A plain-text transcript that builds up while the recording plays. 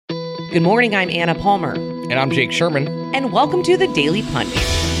Good morning, I'm Anna Palmer. And I'm Jake Sherman. And welcome to the Daily Punch,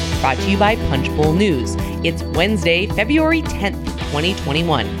 brought to you by Punchbowl News. It's Wednesday, February 10th,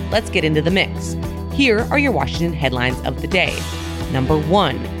 2021. Let's get into the mix. Here are your Washington headlines of the day. Number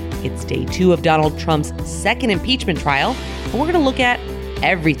one, it's day 2 of Donald Trump's second impeachment trial, and we're going to look at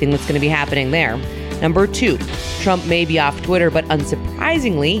everything that's going to be happening there. Number 2, Trump may be off Twitter, but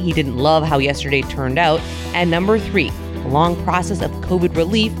unsurprisingly, he didn't love how yesterday turned out. And number 3, the long process of COVID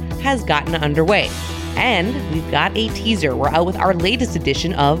relief has gotten underway. And we've got a teaser. We're out with our latest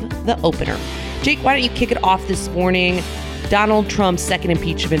edition of The Opener. Jake, why don't you kick it off this morning? Donald Trump's second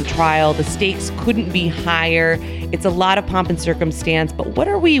impeachment trial. The stakes couldn't be higher. It's a lot of pomp and circumstance, but what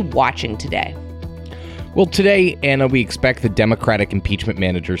are we watching today? Well, today, Anna, we expect the Democratic impeachment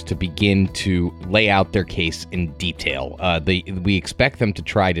managers to begin to lay out their case in detail. We expect them to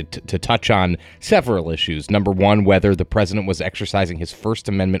try to touch on several issues. Number one, whether the president was exercising his First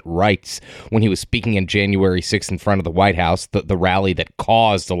Amendment rights when he was speaking on January 6th in front of the White House, the rally that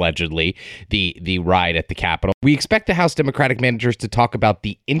caused, allegedly, the riot at the Capitol. We expect the House Democratic managers to talk about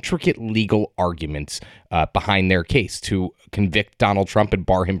the intricate legal arguments behind their case to convict Donald Trump and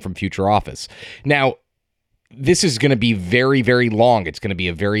bar him from future office. Now, this is going to be very, very long. It's going to be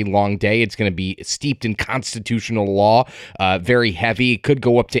a very long day. It's going to be steeped in constitutional law, very heavy. It could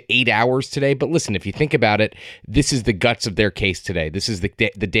go up to 8 hours today. But listen, if you think about it, this is the guts of their case today. This is the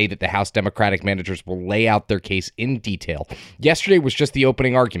day that the House Democratic managers will lay out their case in detail. Yesterday was just the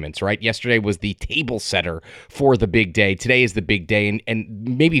opening arguments, right? Yesterday was the table setter for the big day. Today is the big day, and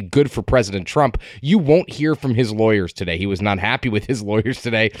maybe good for President Trump. You won't hear from his lawyers today. He was not happy with his lawyers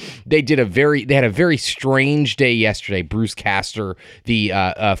today. They had a very strange day yesterday. Bruce Castor, the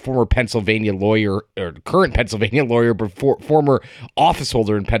former Pennsylvania lawyer, or current Pennsylvania lawyer, but former office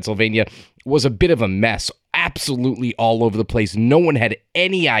holder in Pennsylvania, was a bit of a mess. Absolutely all over the place. No one had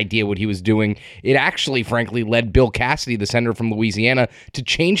any idea what he was doing. It actually, frankly, led Bill Cassidy, the senator from Louisiana, to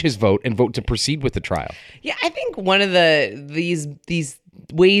change his vote and vote to proceed with the trial. Yeah, I think one of these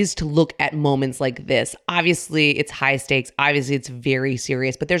ways to look at moments like this, obviously it's high stakes, obviously it's very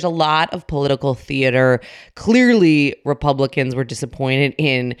serious, but there's a lot of political theater. Clearly, Republicans were disappointed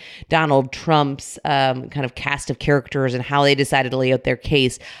in Donald Trump's kind of cast of characters and how they decided to lay out their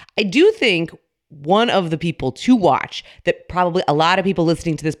case. I do think one of the people to watch that probably a lot of people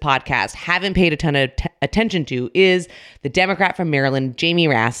listening to this podcast haven't paid a ton of attention to is the Democrat from Maryland, Jamie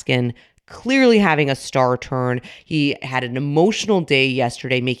Raskin, clearly having a star turn. He had an emotional day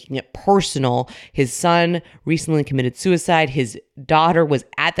yesterday, making it personal. His son recently committed suicide. His daughter was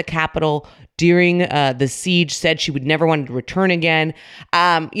at the Capitol during the siege, said she would never want to return again.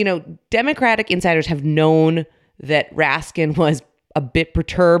 Democratic insiders have known that Raskin was a bit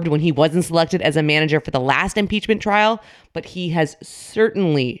perturbed when he wasn't selected as a manager for the last impeachment trial, but he has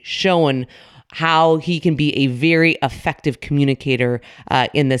certainly shown how he can be a very effective communicator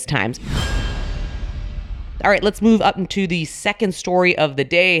in this times. All right, let's move up into the second story of the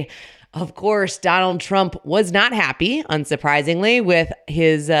day. Of course, Donald Trump was not happy, unsurprisingly, with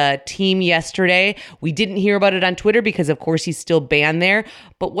his team yesterday. We didn't hear about it on Twitter because, of course, he's still banned there.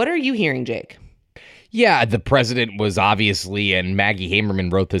 But what are you hearing, Jake? Yeah, the president was obviously, and Maggie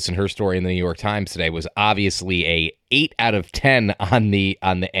Hamerman wrote this in her story in the New York Times today, was obviously a 8 out of 10 on the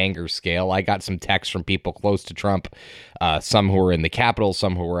anger scale. I got some texts from people close to Trump, some who were in the Capitol,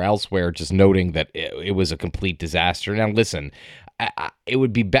 some who were elsewhere, just noting that it was a complete disaster. Now, listen, it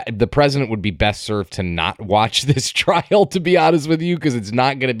would be the president would be best served to not watch this trial, to be honest with you, because it's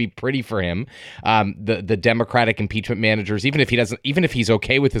not going to be pretty for him. The Democratic impeachment managers, even if he's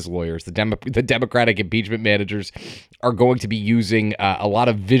okay with his lawyers, the Democratic impeachment managers are going to be using a lot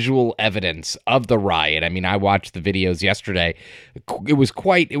of visual evidence of the riot. I mean, I watched the videos yesterday. It was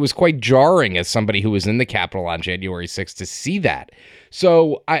quite jarring as somebody who was in the Capitol on January 6th to see that.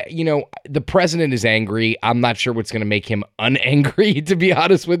 So, the president is angry. I'm not sure what's going to make him unangry, to be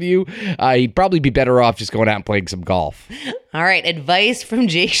honest with you. He'd probably be better off just going out and playing some golf. All right, advice from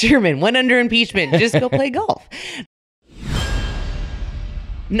Jake Sherman. When under impeachment, just go play golf.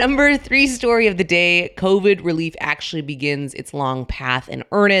 Number 3 story of the day, COVID relief actually begins its long path in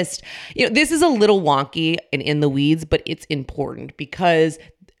earnest. This is a little wonky and in the weeds, but it's important because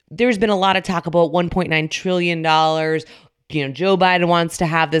there's been a lot of talk about $1.9 trillion. Joe Biden wants to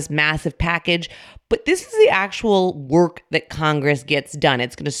have this massive package, But this is the actual work that Congress gets done.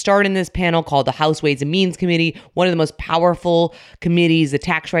 It's going to start in this panel called the House Ways and Means Committee, one of the most powerful committees, the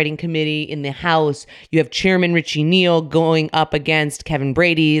tax writing committee in the House. You have Chairman Richie Neal going up against Kevin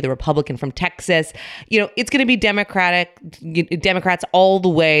Brady, the Republican from Texas. It's going to be Democrats all the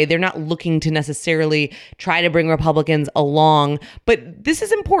way. They're not looking to necessarily try to bring Republicans along. But this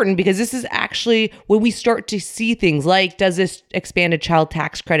is important because this is actually when we start to see things like, does this expanded child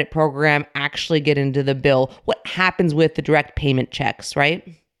tax credit program actually get into the bill? What happens with the direct payment checks, right?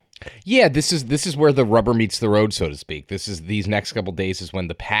 Yeah, this is where the rubber meets the road, so to speak. These next couple days is when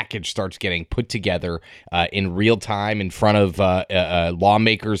the package starts getting put together in real time in front of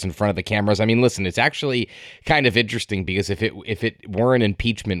lawmakers, in front of the cameras. I mean, listen, it's actually kind of interesting because if it were an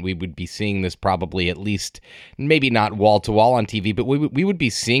impeachment, we would be seeing this probably at least, maybe not wall to wall on TV, but we would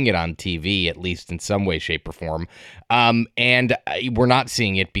be seeing it on TV at least in some way, shape, or form. And we're not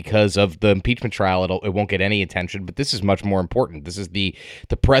seeing it because of the impeachment trial. It won't get any attention, but this is much more important. This is the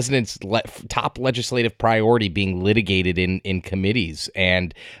president's top legislative priority being litigated in committees,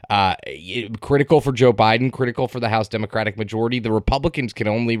 and critical for Joe Biden, critical for the House Democratic majority. The Republicans could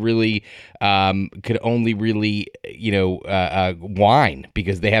only really whine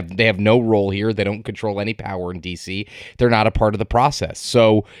because they have no role here. They don't control any power in DC. They're not a part of the process.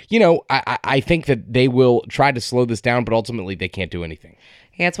 So I think that they will try to slow this down, but ultimately they can't do anything.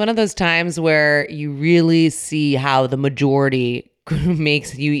 Yeah, it's one of those times where you really see how the majority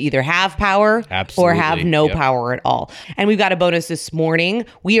makes you either have power or have no power at all. And we've got a bonus this morning.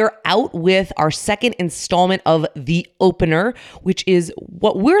 We are out with our second installment of The Opener, which is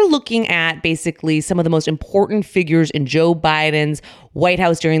what we're looking at, basically some of the most important figures in Joe Biden's White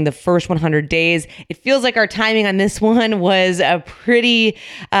House during the first 100 days. It feels like our timing on this one was pretty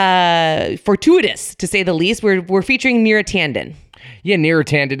fortuitous, to say the least. We're featuring Neera Tanden. Yeah, Neera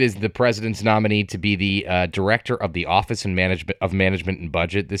Tanden is the president's nominee to be the director of the Office of Management and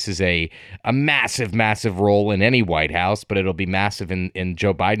Budget. This is a massive, massive role in any White House, but it'll be massive in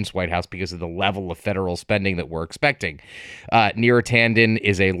Joe Biden's White House because of the level of federal spending that we're expecting. Neera Tanden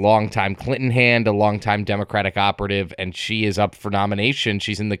is a longtime Clinton hand, a longtime Democratic operative, and she is up for nomination.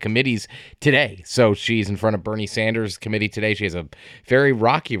 She's in the committees today. So she's in front of Bernie Sanders' committee today. She has a very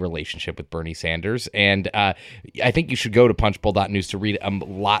rocky relationship with Bernie Sanders. And I think you should go to punchbowl.news to read a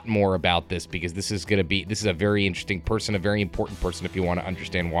lot more about this, because this is a very interesting person, a very important person if you want to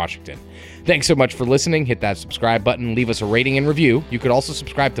understand Washington. Thanks so much for listening. Hit that subscribe button, leave us a rating and review. You could also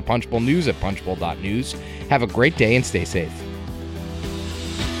subscribe to Punchbowl News at punchbowl.news. Have a great day and stay safe.